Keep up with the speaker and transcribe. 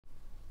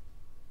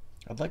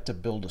I'd like to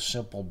build a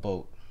simple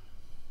boat.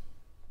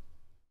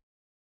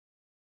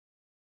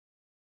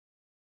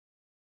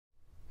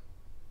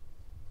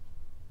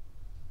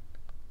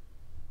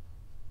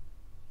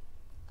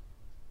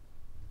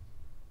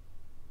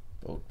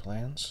 Boat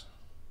plans.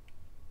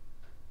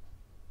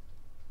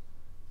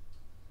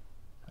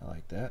 I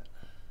like that.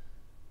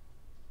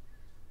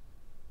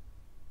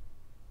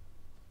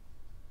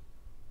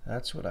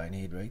 That's what I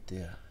need right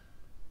there.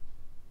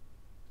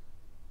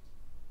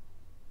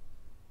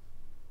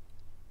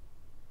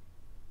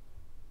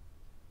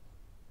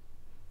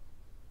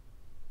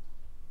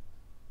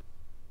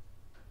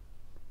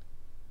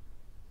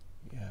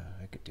 Yeah,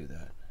 I could do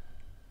that.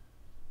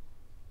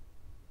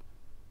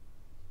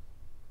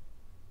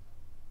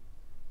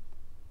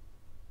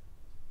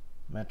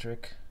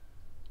 Metric.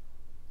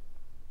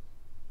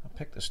 I'll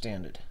pick the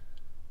standard.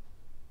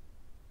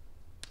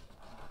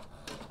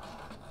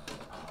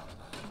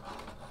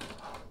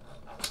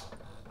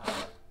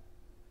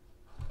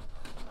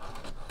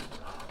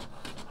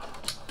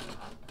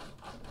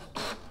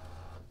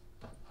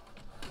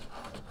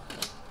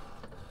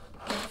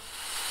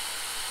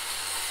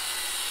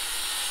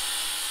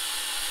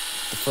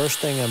 The first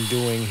thing I'm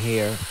doing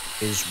here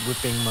is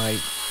ripping my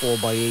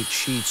 4x8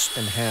 sheets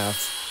in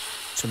half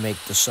to make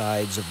the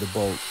sides of the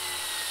boat.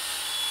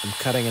 I'm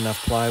cutting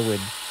enough plywood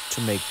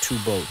to make 2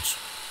 boats.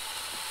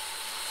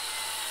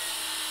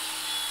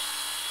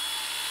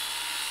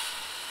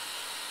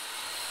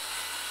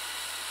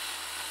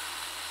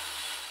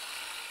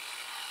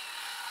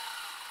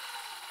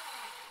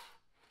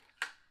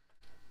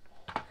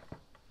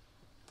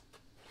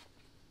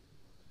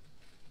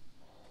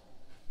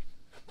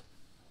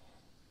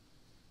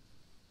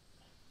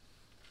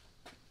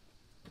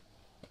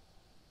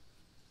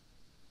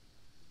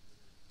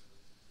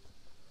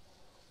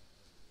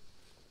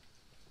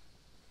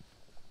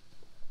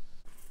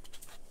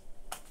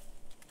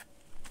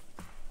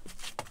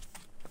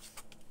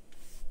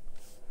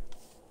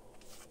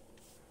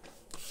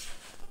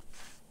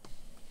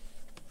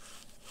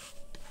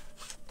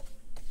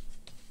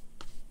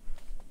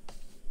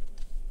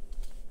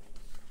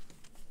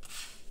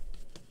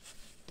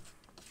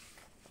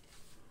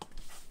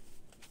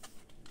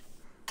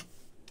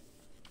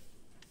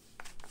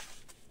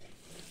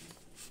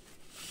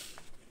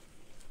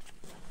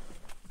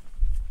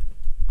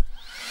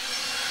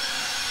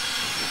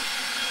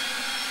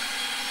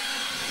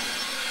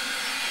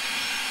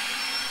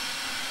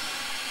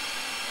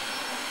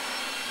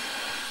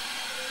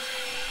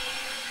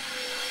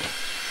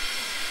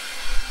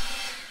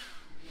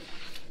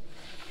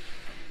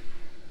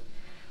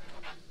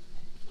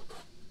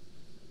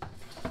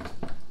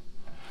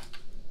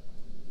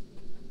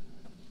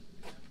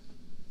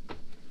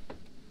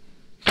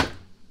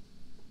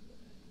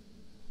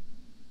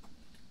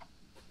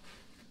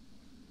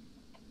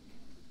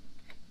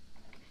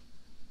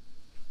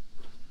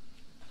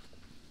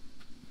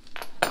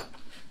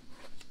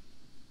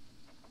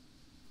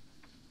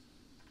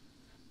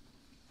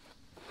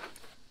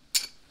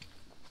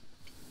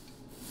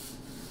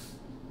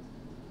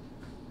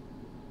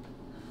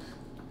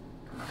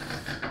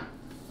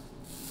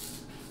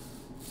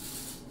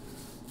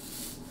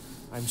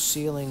 I'm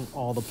sealing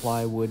all the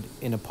plywood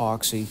in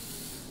epoxy,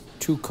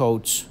 2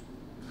 coats,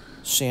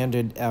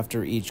 sanded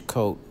after each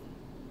coat.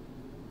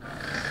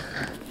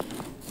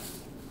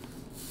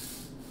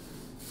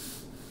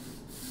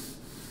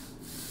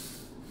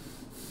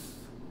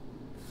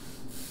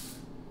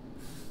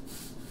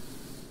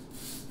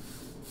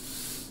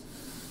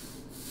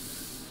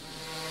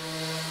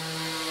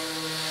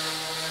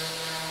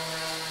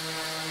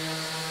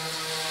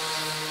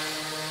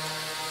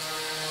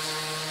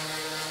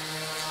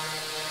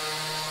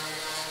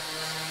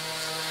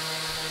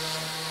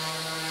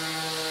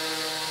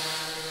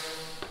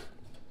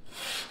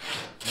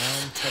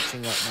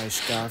 Touching up my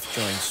scarf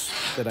joints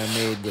that I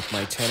made with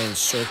my 10-inch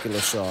circular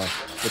saw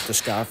with the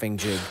scarfing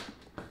jig.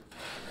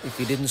 If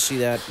you didn't see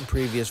that in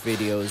previous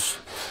videos,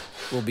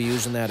 we'll be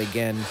using that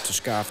again to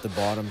scarf the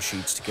bottom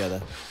sheets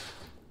together.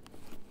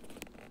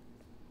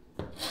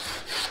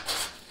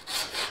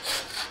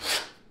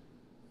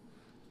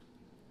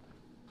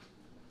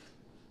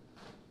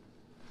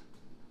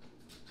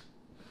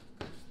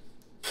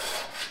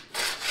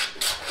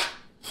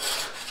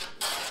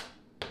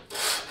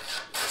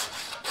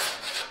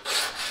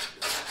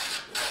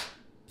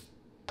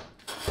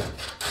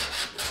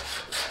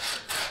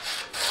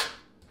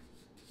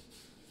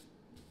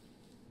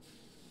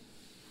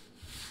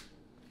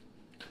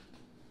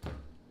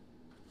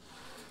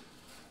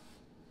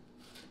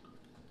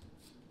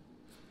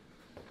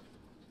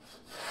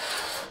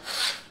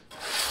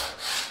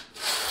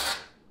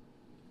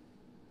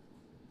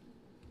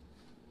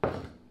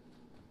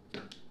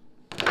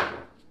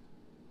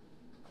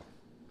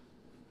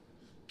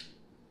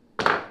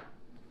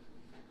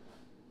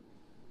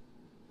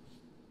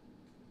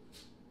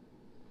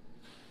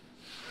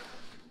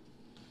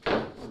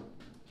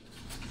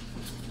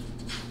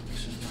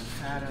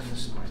 Pattern,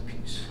 this is my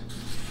piece.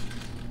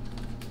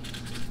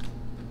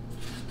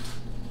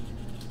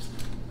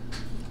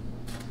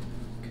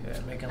 Okay,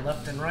 making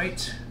left and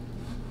right.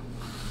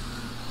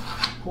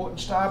 port and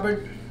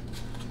starboard.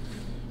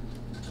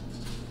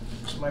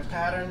 This is my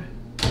pattern.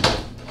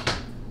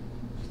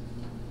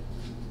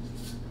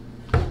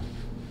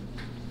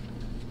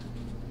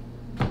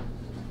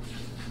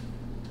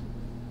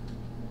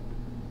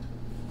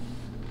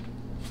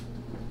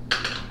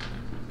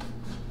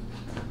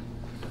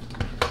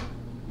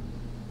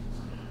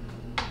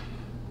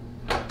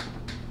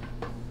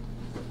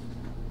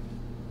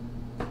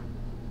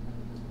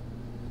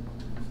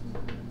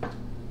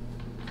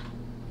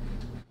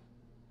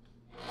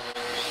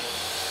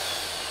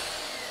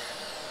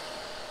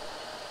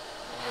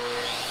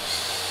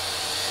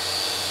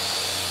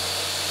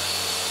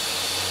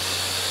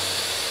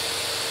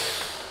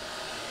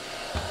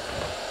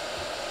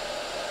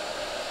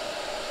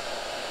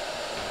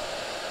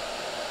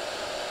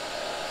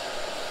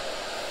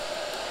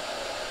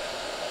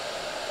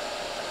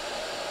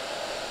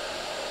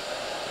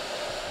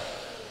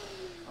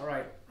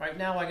 Right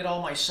now I get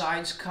all my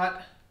sides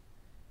cut.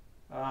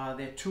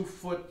 They're 2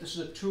 foot, this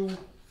is a 2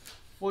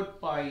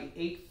 foot by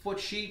 8 foot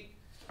sheet,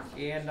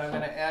 and I'm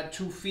going to add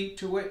 2 feet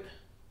to it.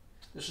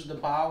 This is the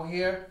bow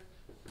here.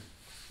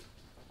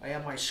 I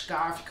have my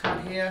scarf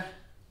cut here.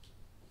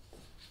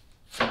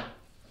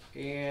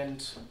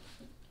 And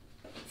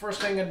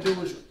first thing I'm going to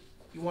do is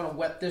you want to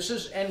wet this.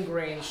 This is end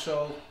grain,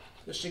 so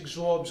this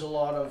absorbs a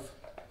lot of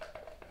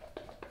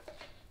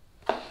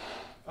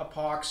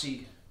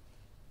epoxy.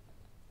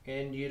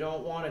 And you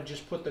don't want to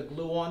just put the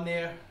glue on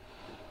there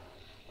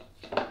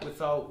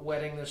without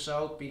wetting this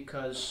out,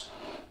 because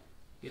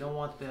you don't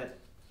want that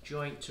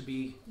joint to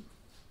be,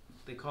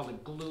 they call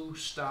it glue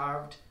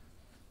starved,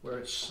 where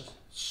it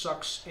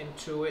sucks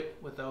into it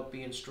without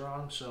being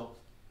strong. So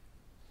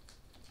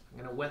I'm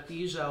going to wet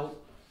these out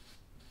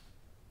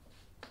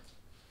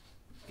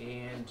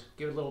and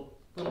give it a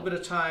little bit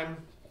of time,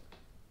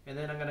 and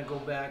then I'm going to go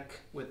back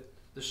with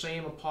the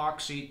same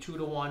epoxy,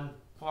 2-to-1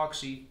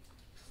 epoxy,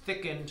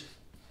 thickened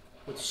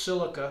with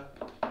silica,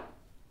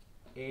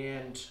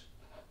 and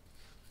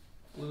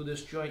glue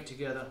this joint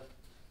together.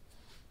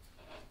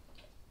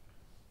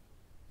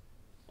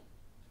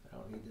 I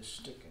don't need this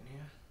stick in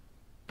here.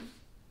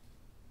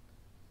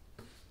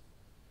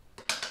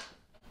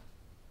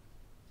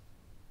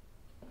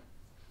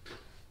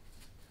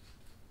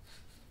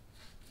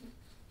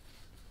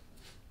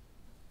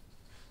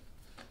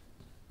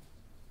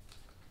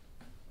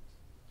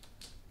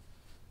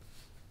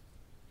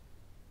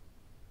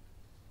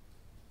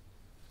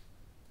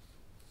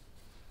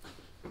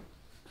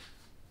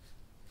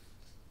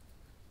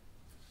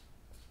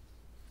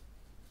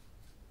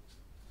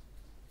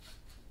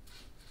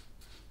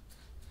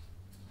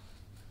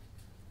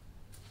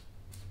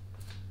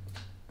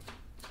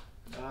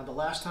 The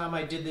last time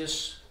I did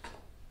this,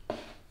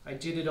 I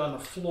did it on the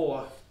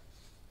floor,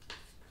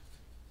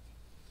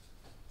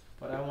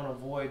 but I want to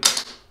avoid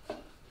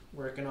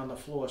working on the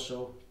floor,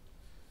 so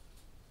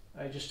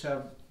I just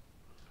have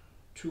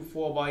 2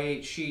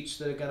 4x8 sheets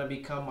that are going to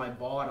become my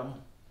bottom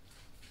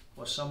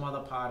or some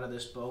other part of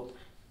this boat.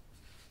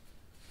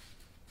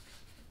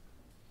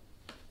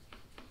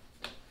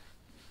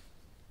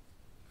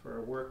 For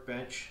a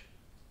workbench.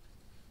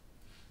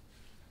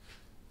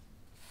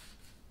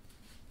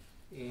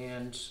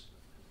 And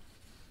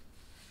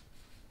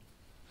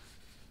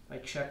I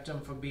checked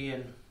them for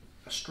being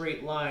a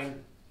straight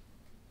line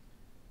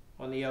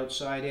on the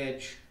outside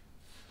edge,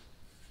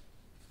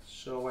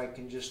 so I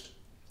can just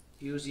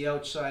use the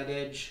outside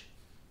edge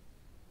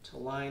to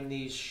line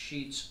these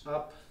sheets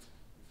up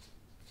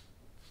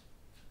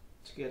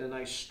to get a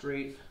nice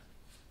straight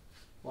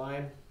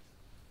line.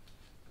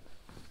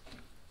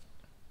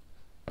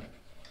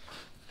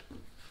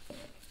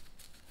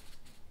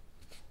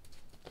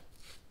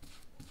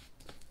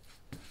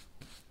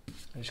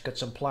 I just got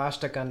some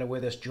plastic under where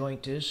this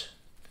joint is,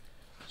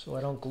 so I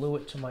don't glue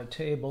it to my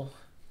table.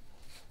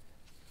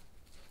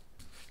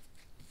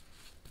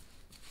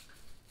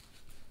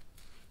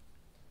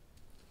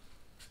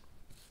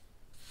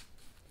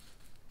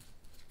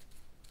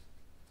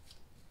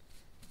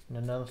 And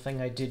another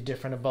thing I did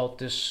different about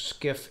this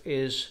skiff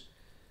is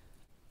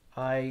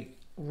I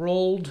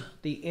rolled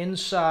the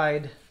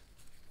inside,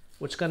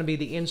 what's going to be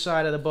the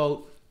inside of the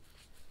boat,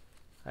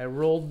 I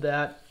rolled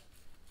that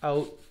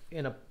out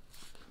in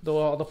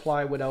all the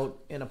plywood out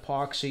in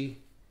epoxy,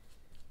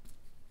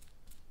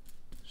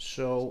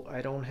 so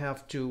I don't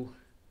have to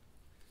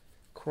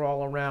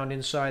crawl around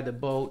inside the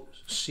boat,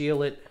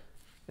 seal it,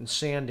 and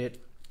sand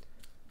it.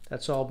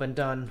 That's all been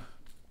done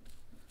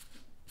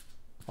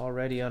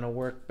already on a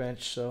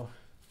workbench. So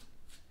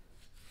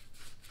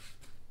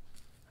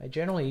I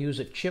generally use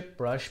a chip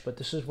brush, but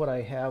this is what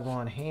I have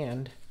on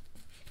hand.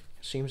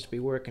 It seems to be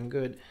working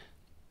good.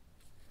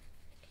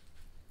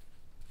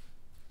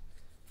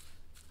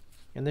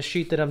 And this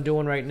sheet that I'm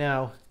doing right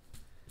now,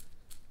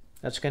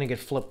 that's going to get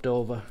flipped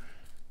over.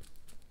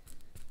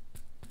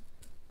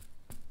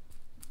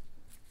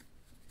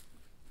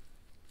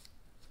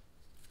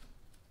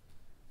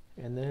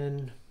 And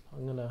then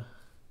I'm going to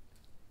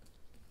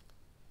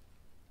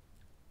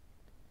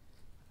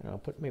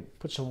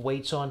put some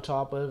weights on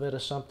top of it or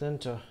something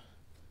to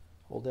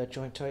hold that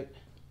joint tight.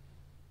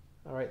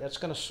 All right, that's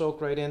going to soak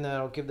right in.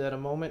 I'll give that a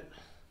moment,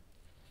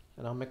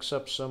 and I'll mix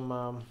up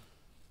some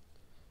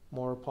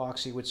more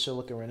epoxy with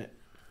silica in it.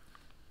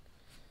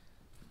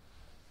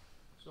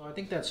 So I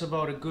think that's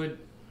about a good,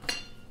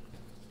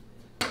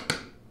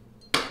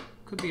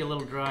 could be a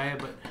little drier,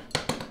 but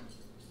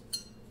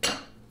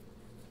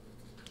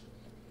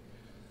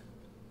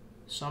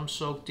some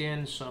soaked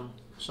in, some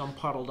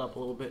puddled up a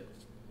little bit.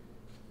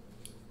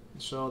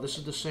 So this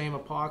is the same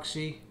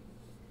epoxy,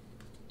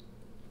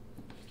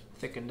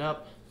 thickened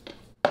up.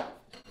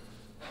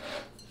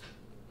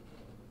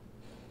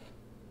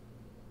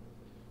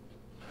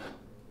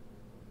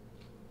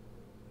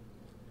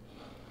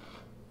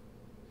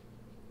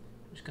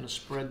 Just going to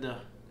spread the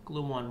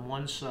glue on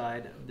one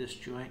side of this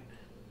joint.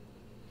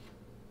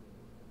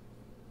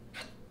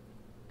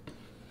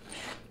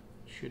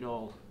 Should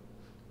all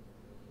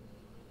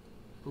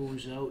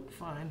ooze out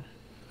fine.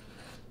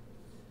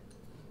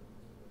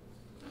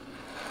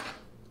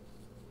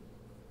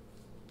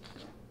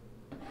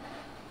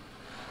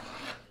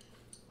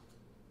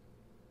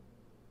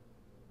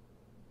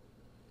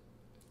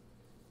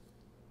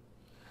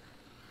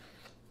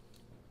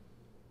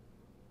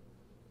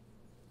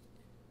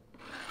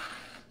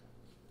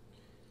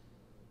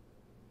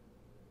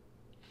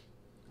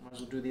 Might as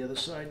well do the other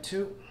side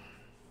too.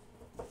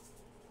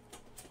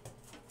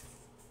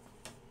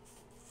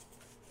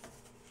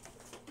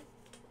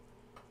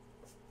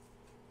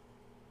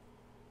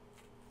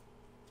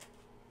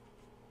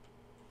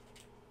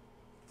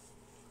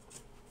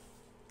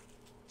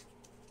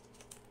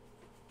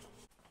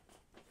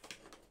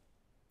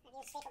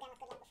 Staple gun with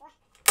good luck before.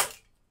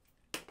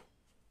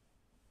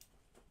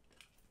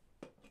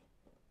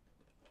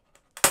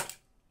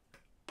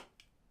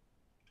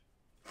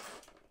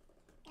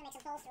 Gonna make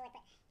some holes through it,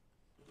 but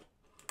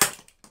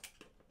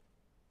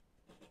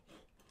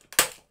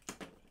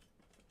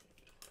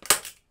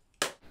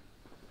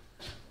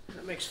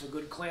That makes for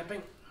good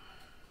clamping.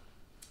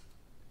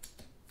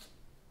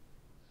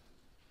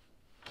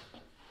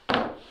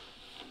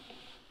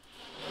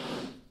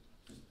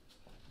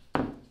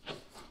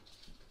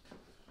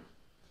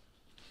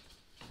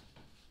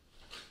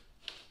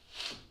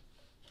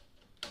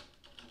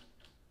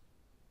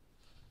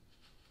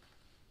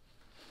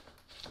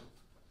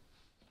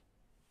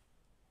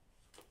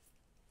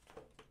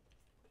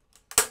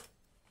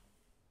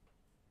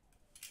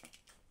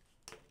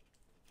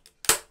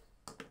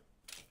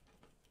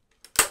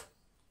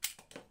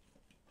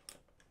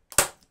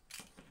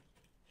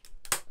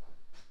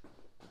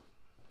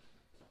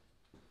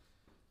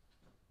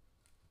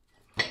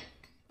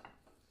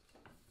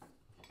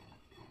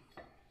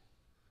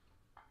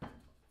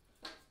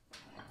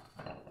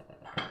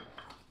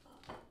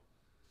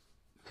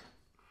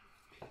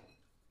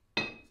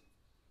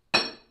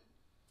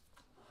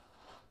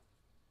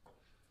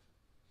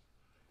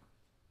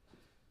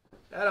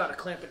 That ought to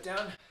clamp it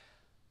down.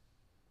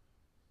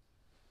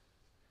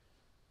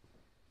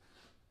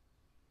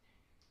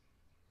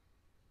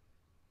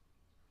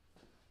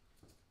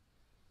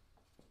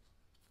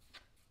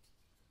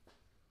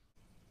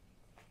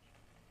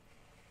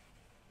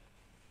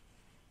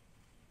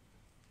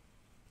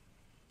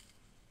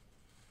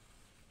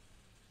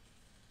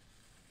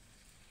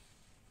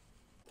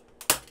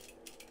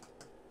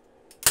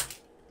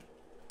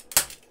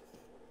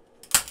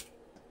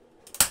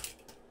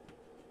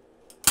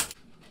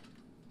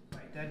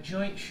 That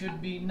joint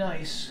should be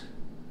nice.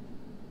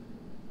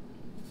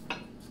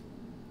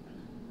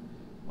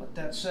 Let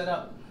that set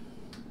up.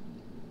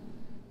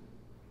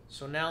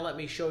 So now let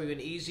me show you an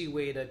easy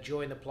way to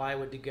join the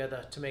plywood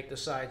together to make the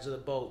sides of the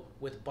boat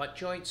with butt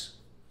joints.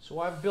 So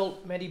I've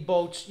built many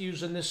boats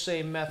using this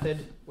same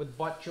method with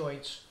butt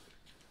joints,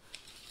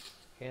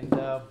 and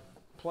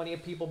plenty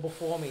of people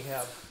before me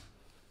have.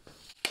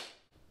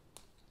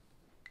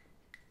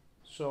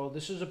 So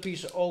this is a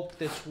piece of oak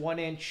that's 1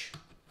 inch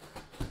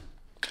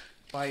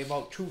by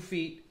about 2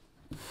 feet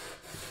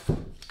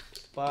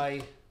by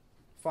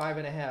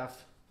 5.5.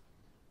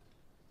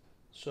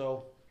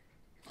 So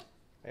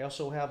I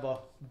also have a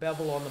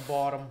bevel on the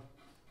bottom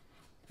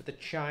that the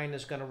chine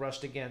is going to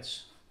rest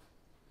against.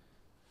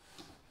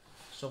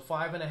 So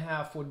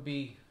 5.5 would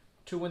be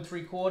 2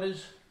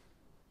 3/4.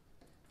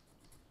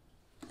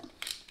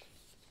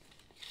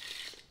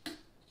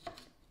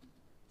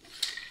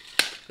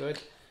 Good.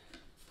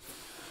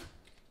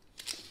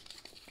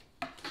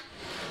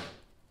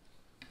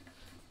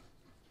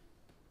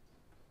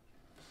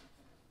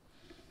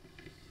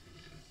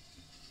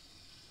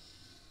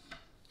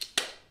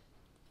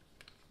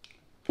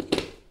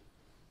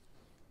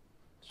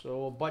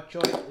 So a butt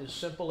joint is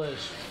simple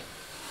as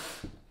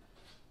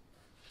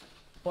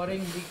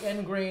butting the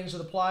end grains of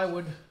the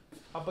plywood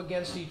up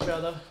against each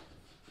other.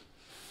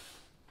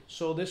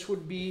 So this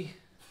would be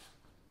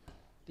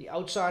the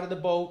outside of the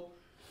boat.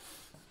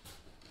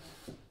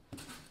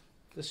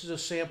 This is a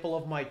sample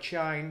of my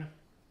chine.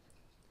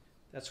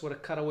 That's what a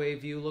cutaway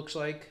view looks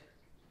like.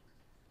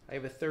 I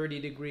have a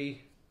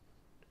 30-degree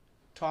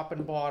top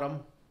and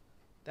bottom.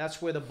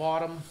 That's where the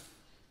bottom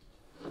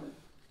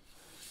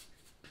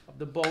of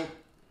the boat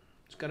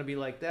is going to be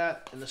like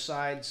that, and the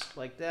sides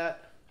like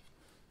that.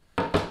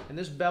 And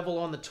this bevel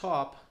on the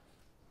top,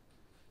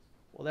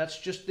 well, that's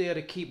just there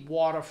to keep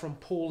water from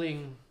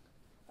pooling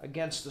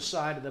against the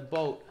side of the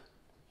boat.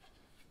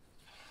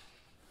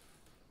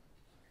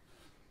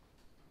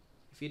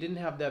 If you didn't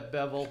have that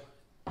bevel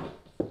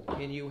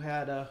and you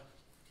had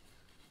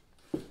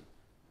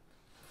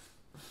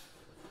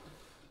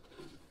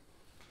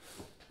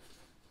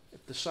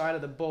if the side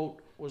of the boat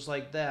was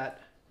like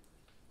that,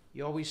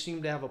 you always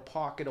seem to have a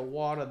pocket of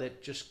water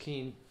that just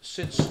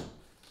sits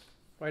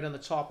right on the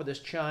top of this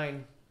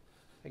chine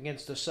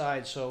against the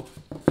side, so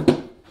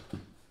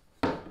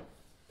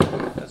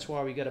that's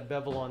why we got a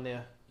bevel on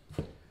there.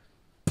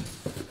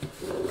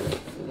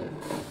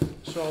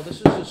 So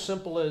this is as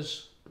simple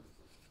as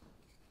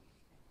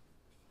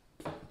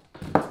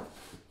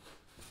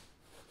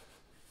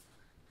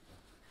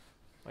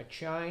my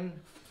chine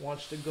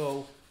wants to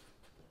go.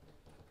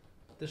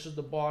 This is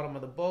the bottom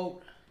of the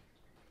boat.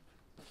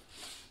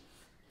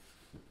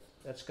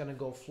 That's going to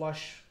go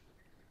flush.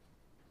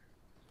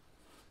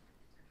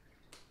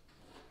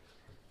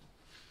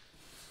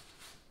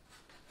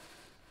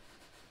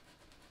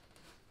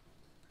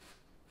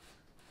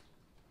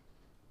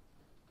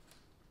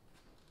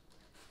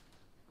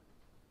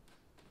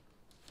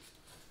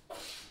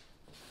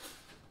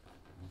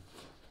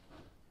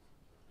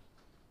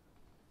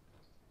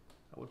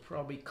 I would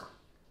probably,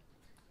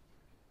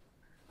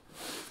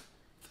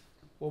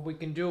 what we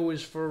can do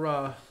is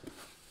for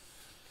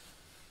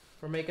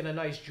making a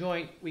nice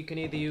joint, we can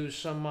either use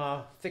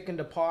some thickened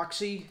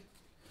epoxy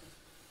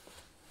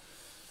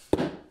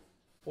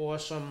or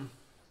some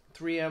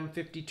 3M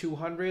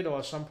 5200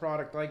 or some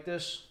product like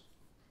this.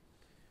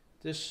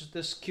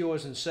 This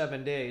cures in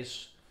 7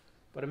 days,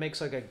 but it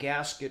makes like a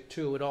gasket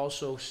too. It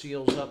also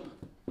seals up.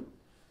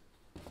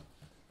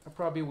 I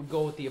probably would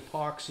go with the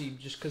epoxy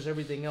just because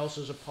everything else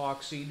is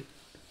epoxied,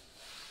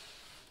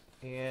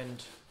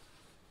 and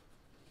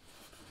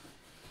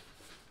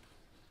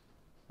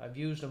I've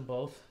used them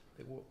both.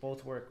 They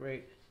both work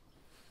great.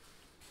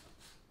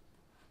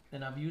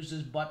 And I've used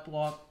this butt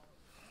block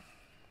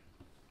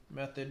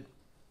method.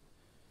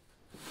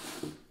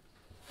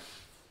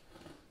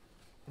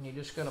 And you're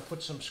just going to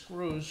put some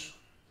screws.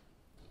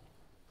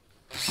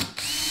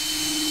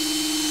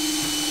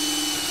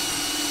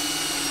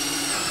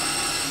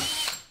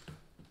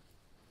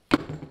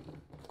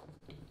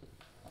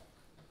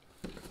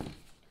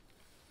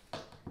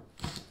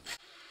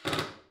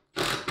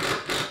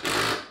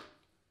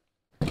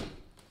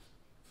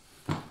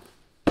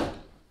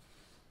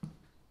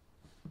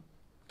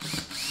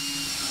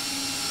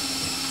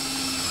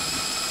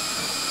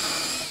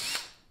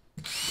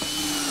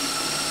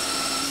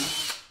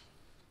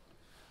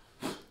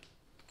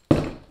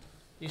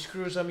 These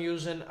screws I'm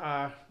using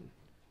are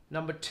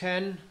number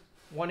 10,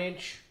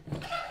 1-inch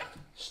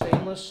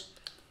stainless.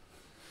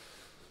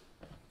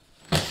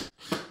 Just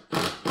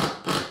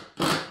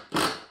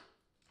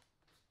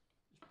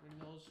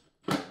bring those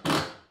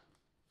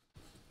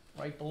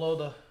right below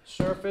the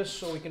surface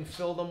so we can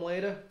fill them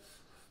later.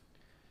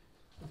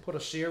 We'll put a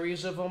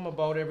series of them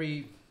about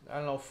every, I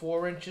don't know,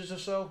 4 inches or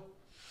so.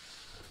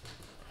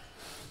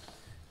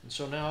 And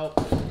so now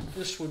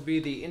this would be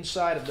the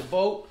inside of the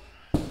boat.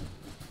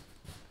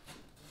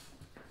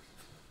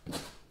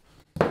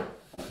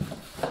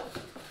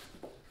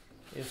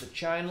 Here's a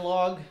chine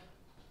log.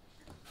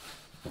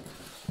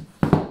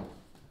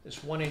 This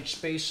 1-inch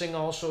spacing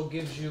also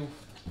gives you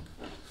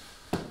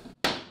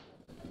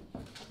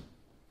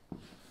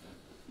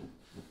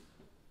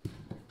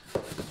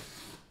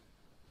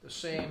the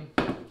same.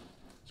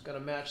 It's going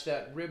to match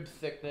that rib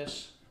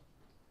thickness.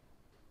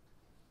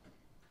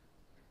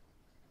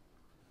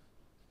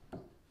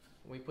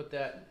 We put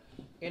that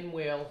end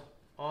wheel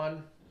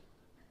on,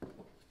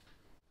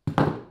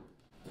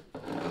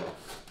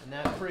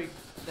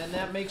 and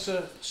that makes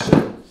a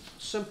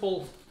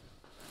simple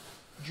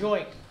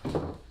joint.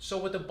 So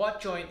with the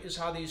butt joint is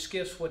how these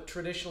skiffs were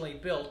traditionally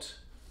built,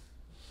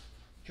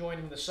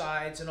 joining the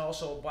sides and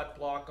also a butt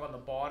block on the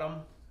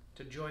bottom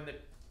to join the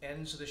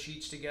ends of the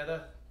sheets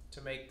together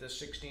to make the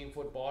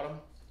 16-foot bottom.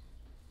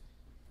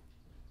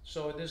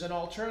 So there's an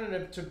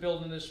alternative to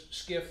building this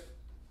skiff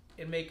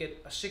and make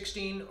it a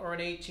 16 or an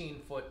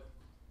 18-foot.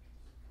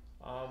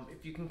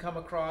 If you can come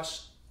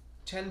across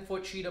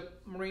 10-foot sheet of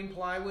marine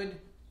plywood,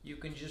 you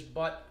can just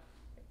butt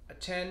a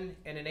 10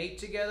 and an 8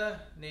 together,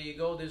 and there you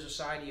go, there's a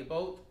side of your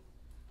boat.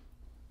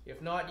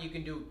 If not, you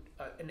can do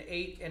an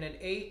 8 and an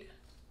 8,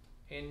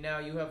 and now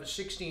you have a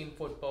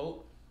 16-foot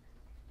boat.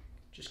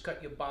 Just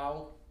cut your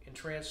bow and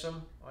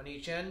transom on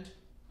each end.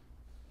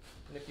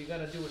 And if you're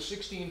going to do a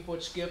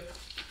 16-foot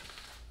skiff,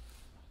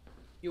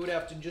 you would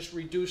have to just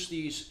reduce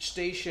these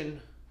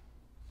station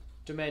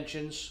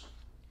dimensions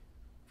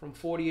from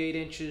 48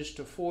 inches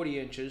to 40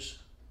 inches.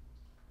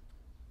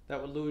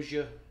 That would lose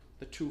you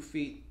the 2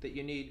 feet that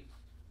you need.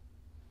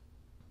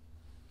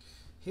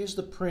 Here's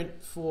the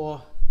print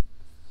for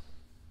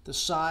the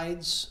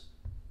sides.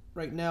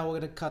 Right now we're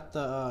going to cut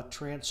the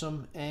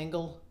transom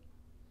angle,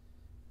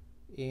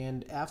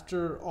 and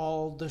after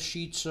all the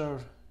sheets are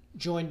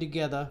joined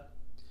together,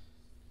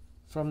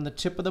 from the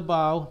tip of the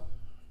bow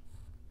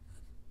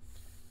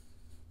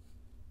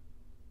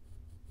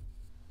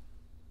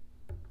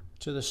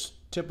to the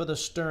tip of the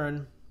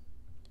stern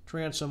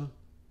transom.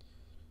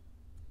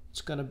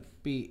 It's going to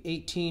be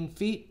 18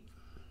 feet.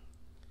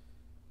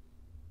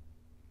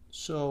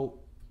 So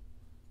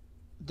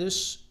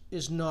this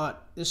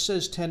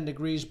says 10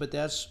 degrees, but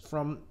that's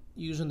from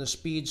using the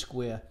speed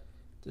square.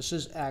 This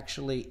is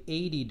actually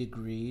 80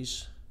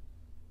 degrees.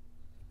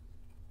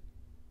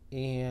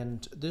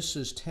 And this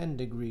is 10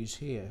 degrees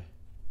here.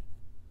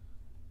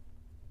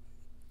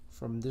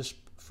 From this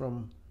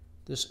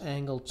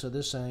angle to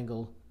this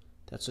angle,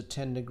 that's a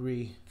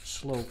 10-degree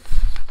slope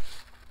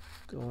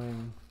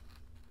going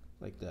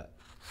like that.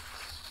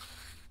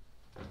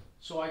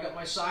 So I got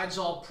my sides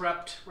all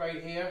prepped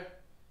right here.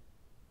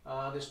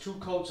 There's 2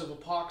 coats of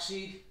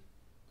epoxy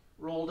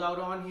rolled out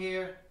on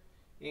here,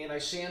 and I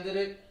sanded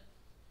it.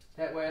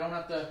 That way I don't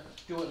have to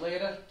do it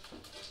later.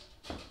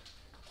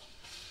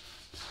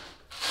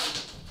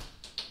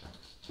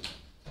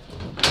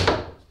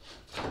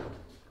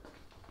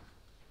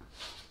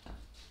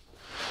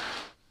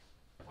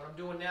 What I'm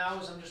doing now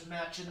is I'm just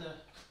matching the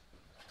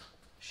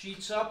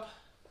sheets up.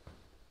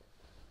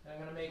 I'm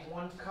going to make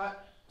one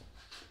cut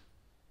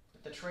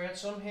with the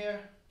transom here.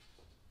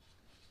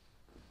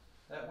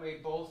 That way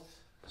both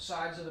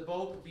sides of the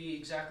boat will be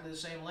exactly the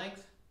same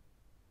length.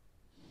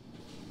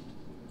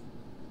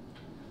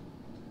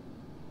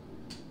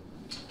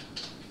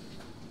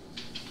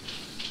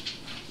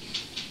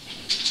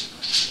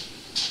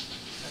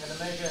 I'm going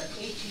to measure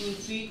 18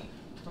 feet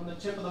from the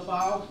tip of the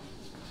bow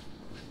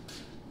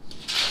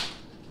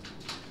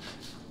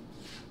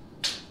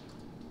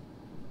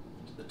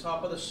to the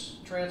top of the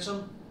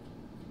transom.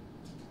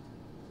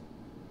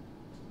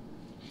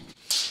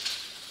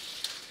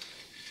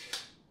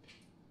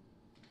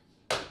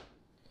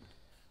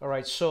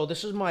 Alright, so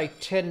this is my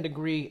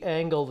 10-degree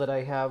angle that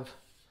I have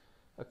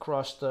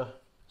across the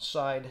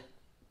side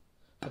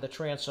for the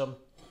transom.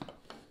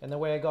 And the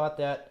way I got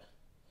that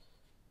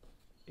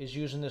is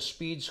using the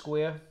speed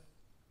square.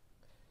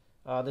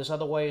 There's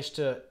other ways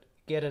to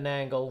get an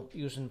angle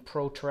using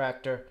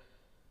protractor,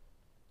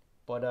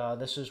 but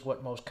this is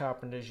what most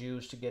carpenters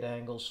use to get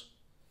angles,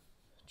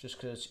 just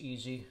because it's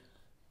easy.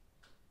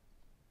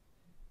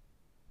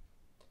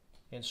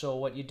 And so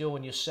what you do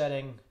when you're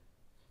setting,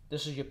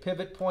 this is your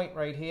pivot point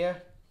right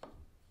here,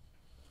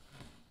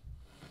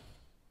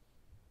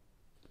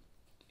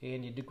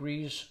 and your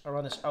degrees are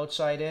on this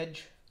outside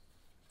edge.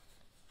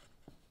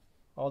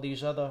 All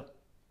these other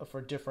are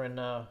for different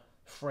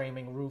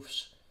framing,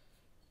 roofs,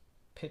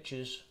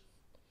 pitches,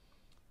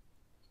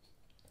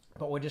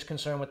 but we're just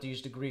concerned with these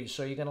degrees.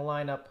 So you're going to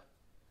line up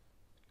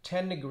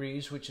 10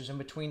 degrees, which is in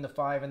between the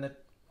 5 and the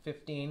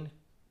 15,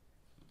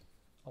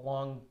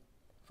 along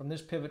from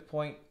this pivot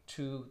point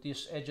to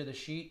this edge of the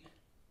sheet.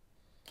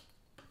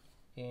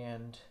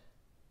 And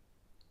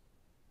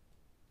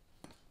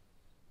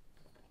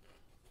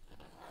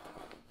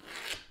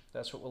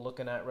that's what we're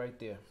looking at right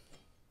there.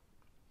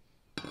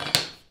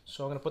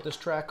 So I'm going to put this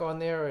track on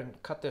there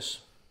and cut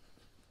this.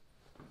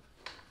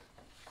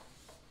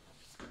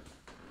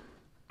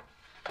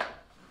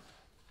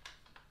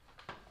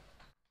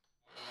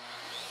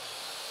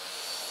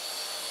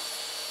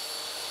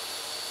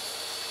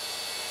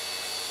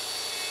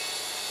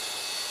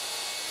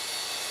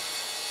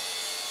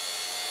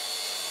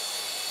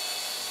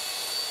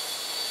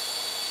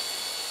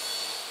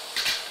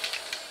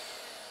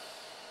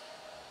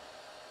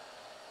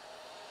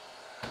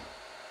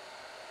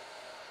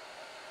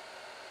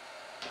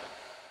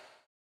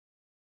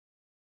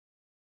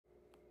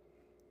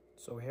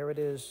 So here it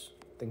is,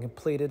 the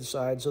completed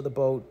sides of the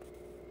boat,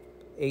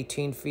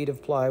 18 feet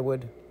of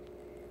plywood.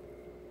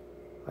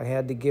 I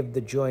had to give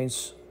the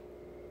joints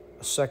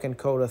a second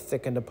coat of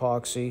thickened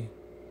epoxy.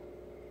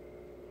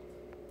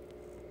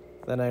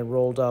 Then I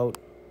rolled out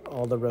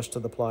all the rest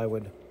of the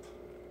plywood.